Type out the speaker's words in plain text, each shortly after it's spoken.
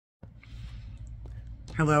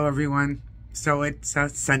Hello, everyone. So it's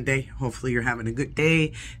Sunday. Hopefully you're having a good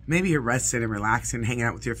day. Maybe you're resting and relaxing, hanging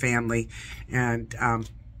out with your family, and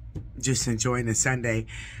just enjoying the Sunday.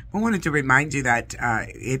 I wanted to remind you that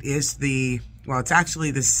it's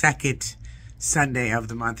actually the second Sunday of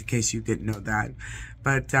the month, in case you didn't know that.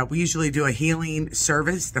 But we usually do a healing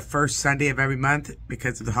service the first Sunday of every month.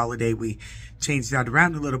 Because of the holiday, we changed that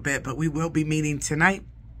around a little bit. But we will be meeting tonight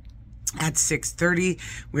at 6:30.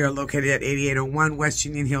 We are located at 8801 West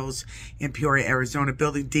Union Hills in Peoria, Arizona,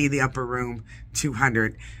 Building D, the upper room,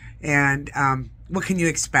 200. And what can you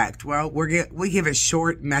expect? Well, we give a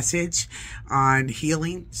short message on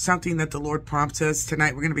healing, something that the Lord prompts us.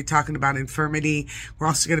 Tonight, we're going to be talking about infirmity. We're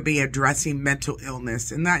also going to be addressing mental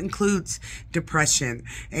illness, and that includes depression,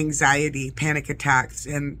 anxiety, panic attacks,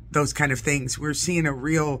 and those kind of things. We're seeing a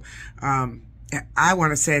real I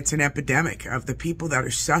want to say it's an epidemic of the people that are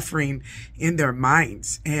suffering in their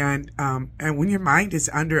minds. And when your mind is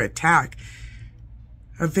under attack,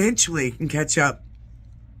 eventually it can catch up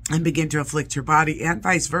and begin to afflict your body, and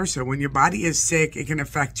vice versa. When your body is sick, it can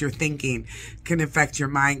affect your thinking, can affect your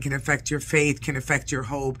mind, can affect your faith, can affect your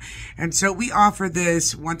hope. And so we offer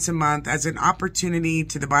this once a month as an opportunity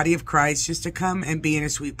to the body of Christ just to come and be in a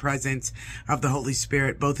sweet presence of the Holy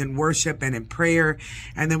Spirit, both in worship and in prayer.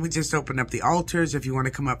 And then we just open up the altars. If you want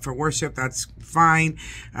to come up for worship, that's fine.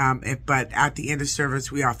 But at the end of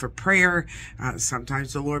service, we offer prayer.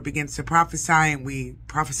 Sometimes the Lord begins to prophesy, and we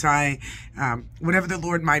prophesy whatever the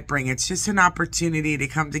Lord might bring. It's just an opportunity to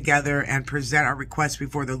come together and present our requests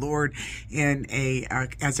before the Lord in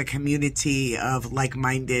as a community of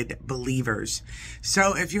like-minded believers.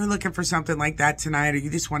 So if you're looking for something like that tonight, or you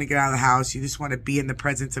just want to get out of the house, you just want to be in the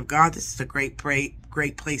presence of God, this is a great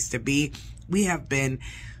place to be. We have been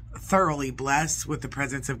thoroughly blessed with the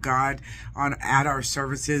presence of God at our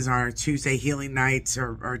services, on our Tuesday healing nights,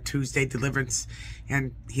 or our Tuesday deliverance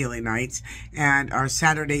and healing nights, and our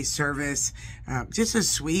Saturday service. Just a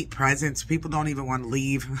sweet presence. People don't even want to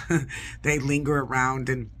leave. They linger around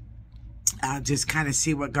and just kind of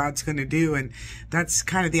see what God's going to do. And that's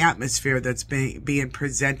kind of the atmosphere that's being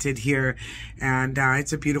presented here. And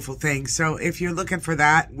it's a beautiful thing. So if you're looking for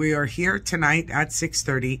that, we are here tonight at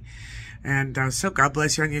 6:30. And so God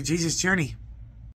bless you on your Jesus journey.